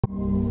Well,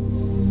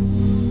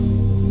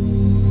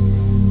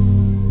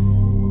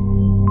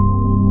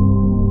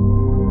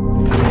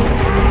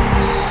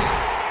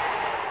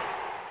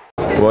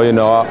 you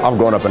know, I've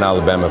grown up an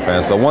Alabama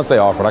fan, so once they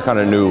offered, I kind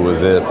of knew it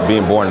was it,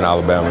 being born in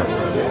Alabama.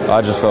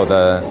 I just felt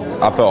that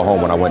I felt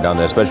home when I went down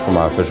there, especially for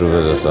my official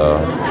visit. So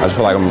I just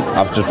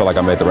feel like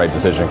I made the right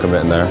decision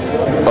committing there.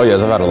 Oh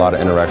yes, I've had a lot of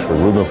interaction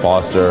with Reuben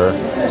Foster,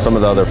 some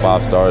of the other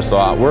 5 stars.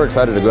 So we're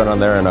excited to go down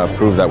there and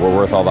prove that we're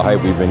worth all the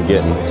hype we've been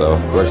getting. So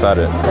we're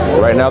excited.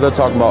 Right now they're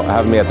talking about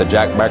having me at the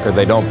Jack Backer.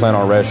 They don't plan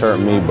on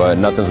redshirting me, but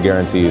nothing's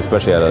guaranteed,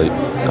 especially at a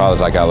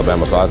college like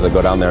Alabama. So I have to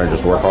go down there and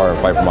just work hard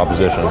and fight for my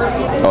position.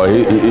 Oh,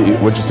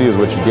 what you see is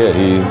what you get.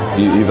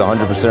 He's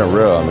 100%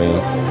 real. I mean,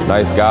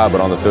 nice guy,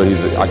 but on the field,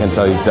 I can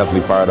tell he's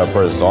definitely fired up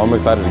person. So I'm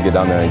excited to get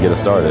down there and get it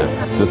started.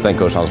 Just thank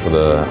Coach Hans for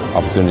the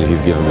opportunity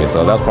he's given me.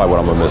 So that's probably what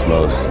I'm gonna miss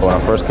most. When I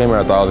first came here,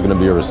 I thought I was gonna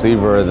be a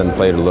receiver, then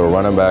played a little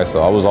running back.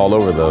 So I was all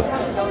over the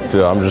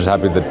field. I'm just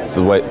happy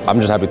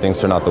things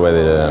turned out the way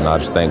they did, and I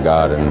just thank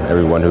God and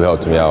everyone who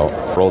helped me out.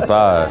 Roll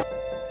Tide.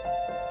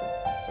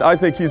 I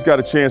think he's got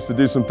a chance to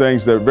do some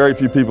things that very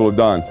few people have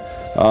done.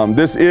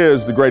 This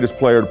is the greatest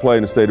player to play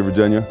in the state of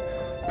Virginia,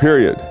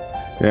 period.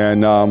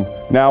 And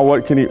now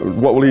what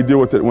will he do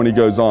with it when he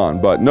goes on?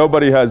 But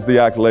nobody has the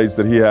accolades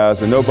that he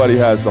has, and nobody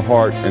has the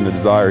heart and the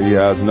desire he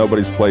has, and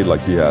nobody's played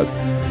like he has.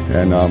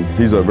 And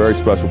he's a very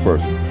special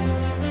person.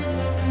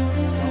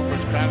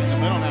 Stonebridge crowd in the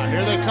middle now.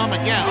 Here they come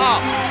again.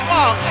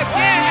 Oh,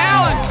 again,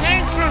 Allen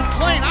came through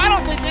clean. I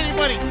don't think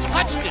anybody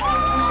touched him.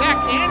 Zach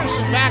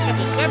Anderson back at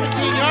the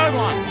 17-yard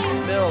line.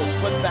 Mills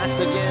split backs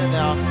again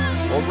now.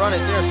 Will run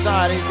it near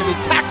side. He's going to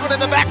be tackled in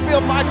the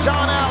backfield by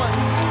John Allen.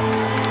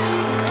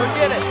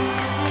 Forget it.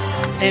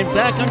 And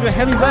back under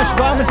heavy rush,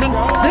 Robinson.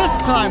 This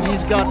time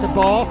he's got the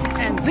ball,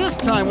 and this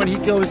time when he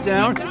goes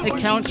down, it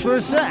counts for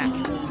a sack.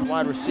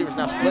 Wide receivers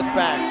now split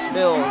backs.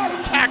 Mills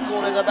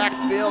tackled in the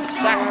backfield,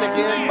 sacked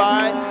again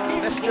by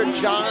Mr.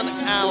 John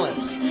Allen.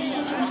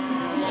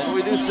 And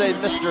we do say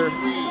Mr.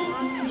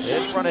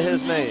 in front of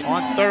his name.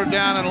 On 3rd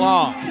down and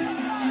long.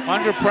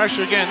 Under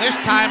pressure again. This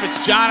time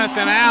it's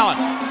Jonathan Allen.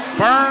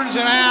 Burns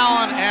and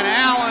Allen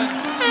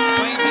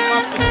cleans him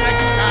up the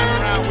second time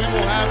around. We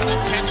will have an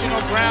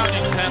intentional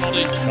grounding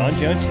penalty. John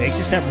Jones takes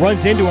a step,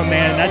 runs into a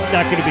man, and that's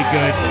not going to be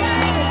good.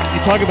 You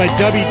talk about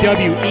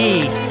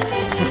WWE.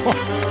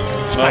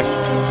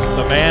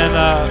 The man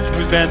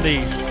who's been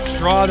the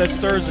straw that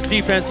stirs the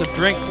defensive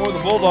drink for the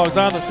Bulldogs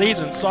on the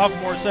season,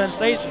 sophomore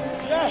sensation,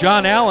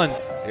 John Allen.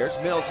 Here's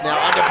Mills now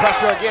under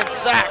pressure again,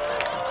 sacked.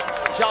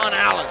 John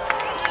Allen.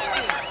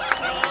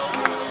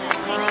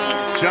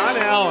 John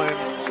Allen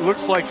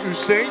looks like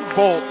Usain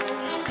Bolt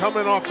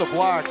coming off the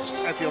blocks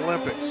at the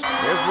Olympics.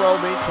 Here's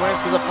Roby, twins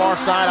to the far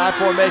side, I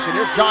formation.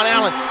 Here's John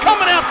Allen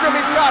coming after him,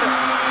 he's got it.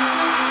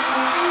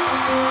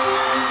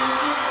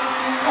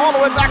 All the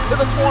way back to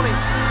the 20.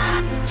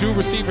 2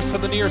 receivers to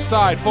the near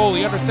side.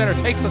 Foley under center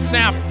takes the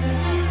snap,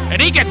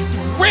 and he gets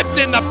ripped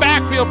in the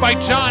backfield by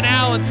John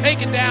Allen,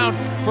 taken down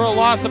for a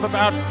loss of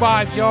about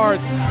 5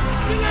 yards.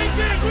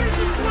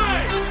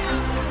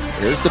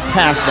 Here's the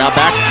pass now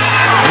back,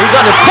 and he's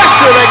under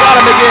pressure. They got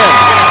him again.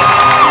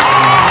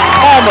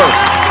 Palmer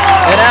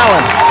and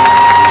Allen.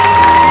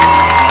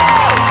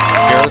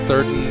 Here,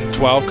 3rd and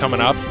 12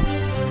 coming up.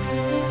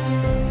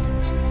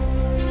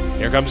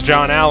 Here comes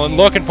John Allen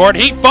looking for it.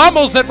 He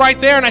fumbles it right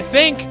there, and I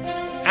think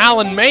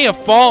Allen may have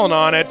fallen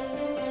on it.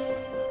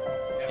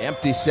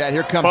 Empty set.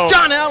 Here comes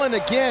John Allen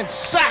again,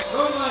 sacked.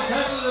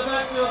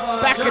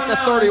 Back at the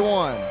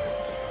 31.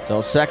 So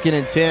 2nd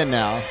and 10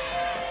 now.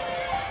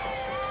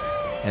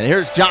 And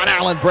here's John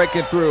Allen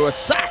breaking through, a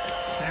sack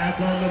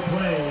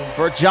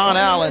for John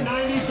Allen.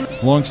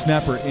 Long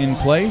snapper in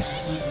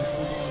place.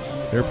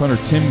 Their punter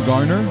Tim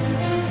Garner,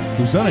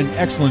 who's done an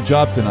excellent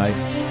job tonight.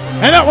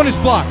 And that one is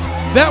blocked.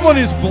 That one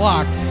is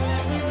blocked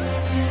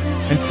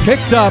and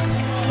picked up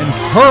and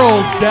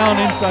hurled down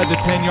inside the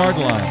 10-yard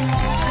line.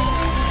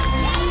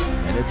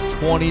 And it's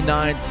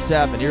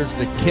 29-7. Here's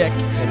the kick,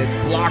 and it's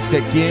blocked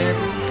again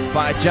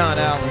by John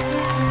Allen.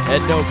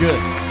 And no good.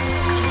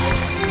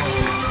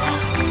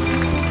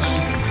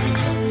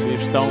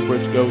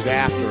 Stonebridge goes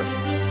after it.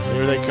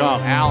 Here they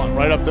come. Allen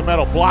right up the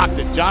middle, blocked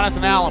it.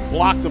 Jonathan Allen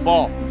blocked the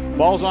ball.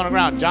 Ball's on the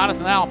ground.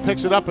 Jonathan Allen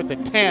picks it up at the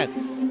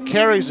 10.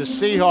 Carries the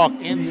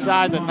Seahawk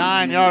inside the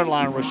 9-yard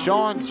line.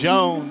 Rashawn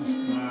Jones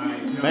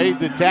made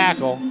the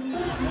tackle.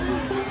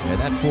 Yeah,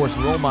 that forced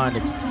Romine to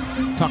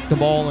tuck the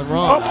ball and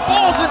run. Oh,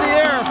 ball's in the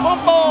air,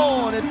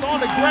 fumble, and it's on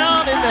the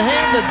ground in the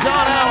hands of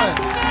John Allen.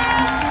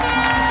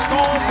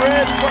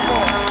 Stonebridge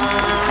football.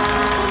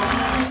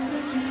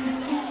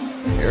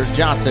 Here's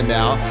Johnson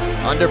now,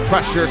 under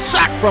pressure,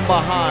 sack from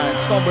behind.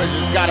 Stonebridge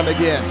has got him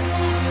again.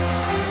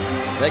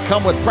 They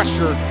come with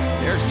pressure.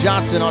 Here's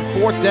Johnson on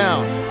 4th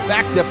down.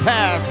 Back to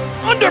pass,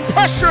 under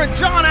pressure, and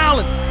John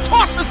Allen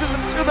tosses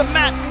him to the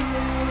mat.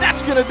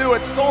 That's going to do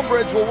it.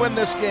 Stonebridge will win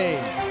this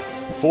game.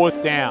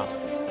 4th down.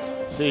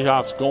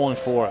 Seahawks going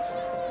for it.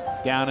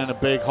 Down in a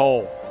big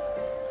hole.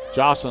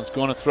 Jocelyn's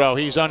going to throw.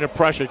 He's under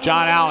pressure.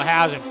 John Allen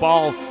has it.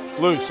 Ball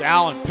loose.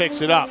 Allen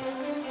picks it up.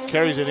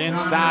 carries it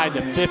inside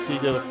the 50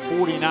 to the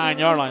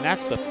 49-yard line.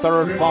 That's the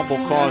third fumble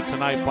called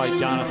tonight by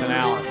Jonathan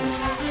Allen.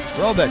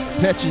 Robick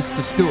pitches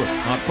to Stewart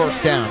on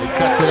first down. He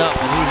cuts it up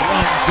and he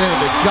runs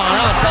into John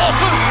Allen. Ball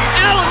loose.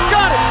 Allen's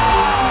got it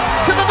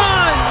to the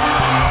 9.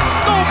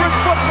 Stolber's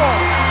football.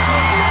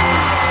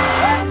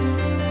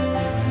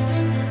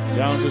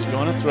 Jones is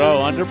going to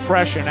throw under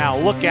pressure now.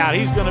 Look out.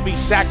 He's going to be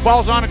sacked.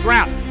 Ball's on the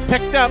ground.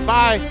 Picked up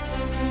by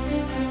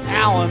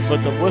Allen,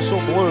 but the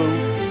whistle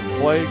blew.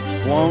 Play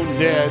blown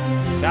dead.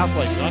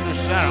 Southlake's under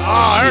center.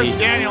 Oh, there's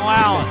Daniel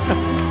Allen.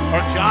 Or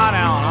John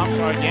Allen. I'm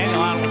sorry.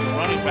 Daniel Allen was the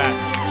running back.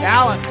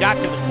 Allen got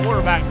to the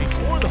quarterback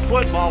before the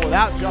football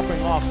without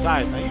jumping off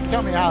sides. Now, you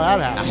tell me how that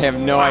happened. I have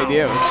no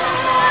idea.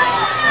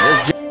 There's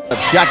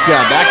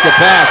shotgun. Back to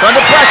pass. Under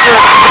pressure.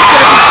 It's going to be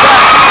sacked.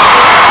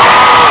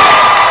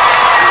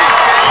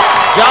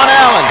 John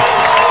Allen.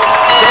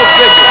 Go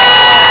figure.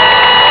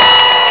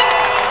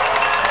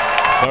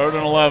 3rd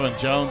and 11.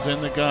 Jones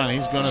in the gun.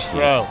 He's going to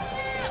throw.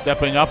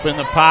 Stepping up in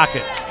the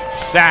pocket.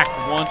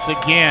 Sacked once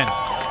again.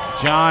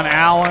 John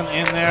Allen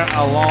in there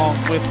along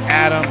with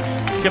Adam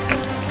Kippen.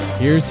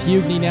 Here's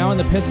Hugney now in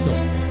the pistol.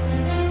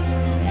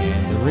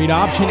 And the read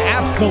option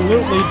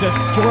absolutely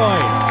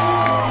destroyed.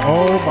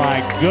 Oh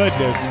my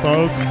goodness,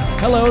 folks.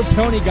 Hello,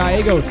 Tony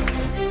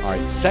Gallegos. All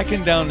right,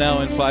 2nd down now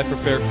and 5 for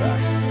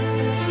Fairfax.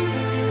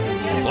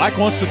 Black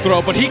wants to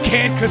throw, but he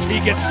can't because he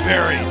gets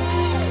buried.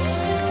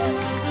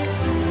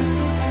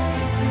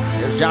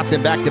 Here's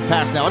Johnson back to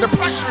pass now. Under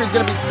pressure, he's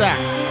going to be sacked.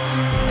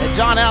 And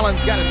John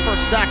Allen's got his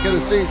first sack of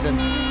the season.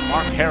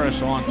 Mark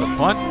Harris on to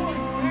punt.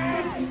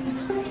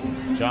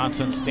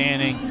 Johnson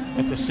standing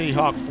at the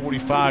Seahawk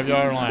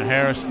 45-yard line.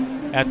 Harris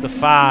at the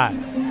 5.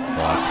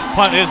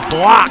 Punt is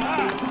blocked.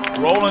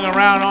 Rolling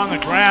around on the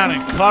ground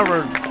and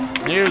covered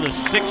near the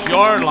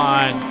 6-yard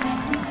line.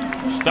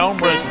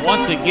 Stonebridge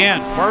once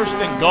again,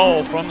 1st and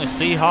goal from the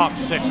Seahawks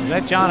 6. Was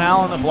that John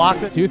Allen that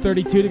blocked it?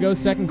 2:32 to go,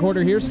 2nd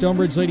quarter here.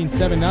 Stonebridge leading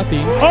 7-0.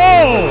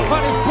 Oh! This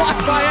punt is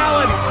blocked by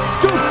Allen.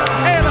 Scooped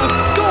and a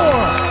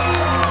score.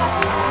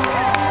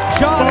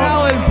 John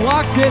Allen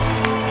blocked it,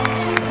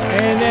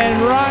 and then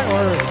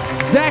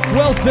Zach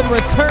Wilson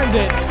returned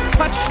it.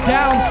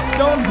 Touchdown,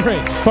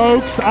 Stonebridge.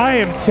 Folks, I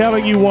am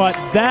telling you what,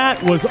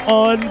 that was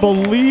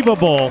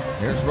unbelievable.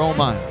 Here's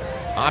Romine.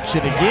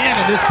 Option again,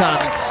 and this time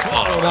it's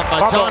swallowed up by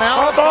John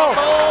Allen.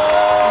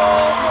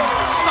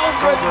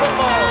 Stonebridge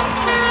football.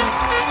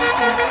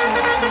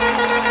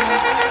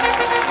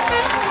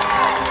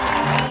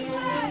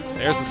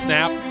 There's the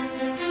snap.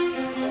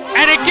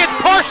 And it gets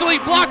partially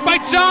blocked by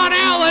John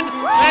Allen,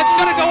 and it's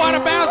going to go out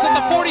of bounds at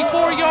the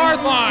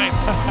 44-yard line.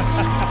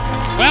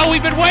 Well,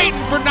 we've been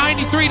waiting for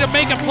 93 to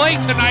make a play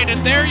tonight,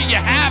 and there you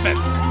have it.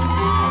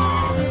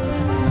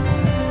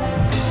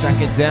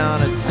 2nd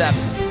down and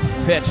 7.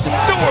 Pitch to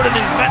Stewart, and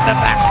he's met in the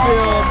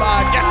backfield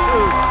by guess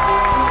who?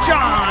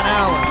 John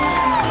Allen.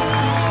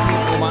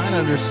 Line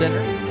under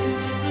center.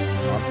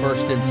 On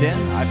 1st and 10.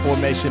 High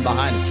formation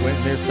behind the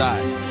Twins near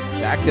side.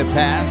 Back to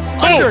pass.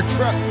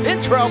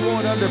 In trouble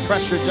and under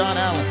pressure, John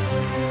Allen.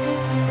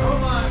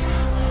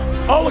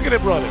 Oh, look at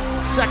him running.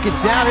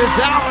 2nd down. Here's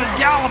Allen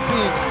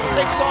galloping.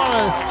 Takes on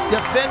a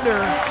defender,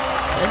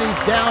 and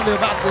he's down to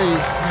about the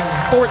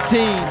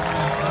 14.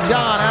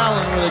 John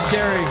Allen with a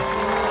carry.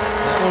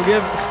 That will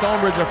give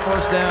Stonebridge a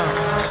 1st down.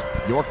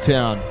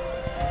 Yorktown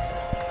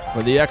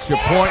for the extra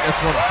point. This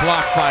one's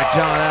blocked by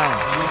John Allen.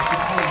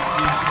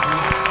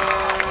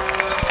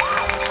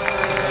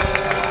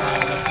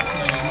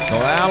 So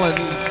Allen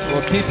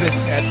will keep it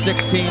at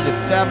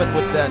 16-7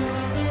 with that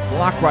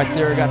block right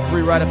there. Got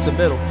 3 right up the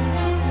middle.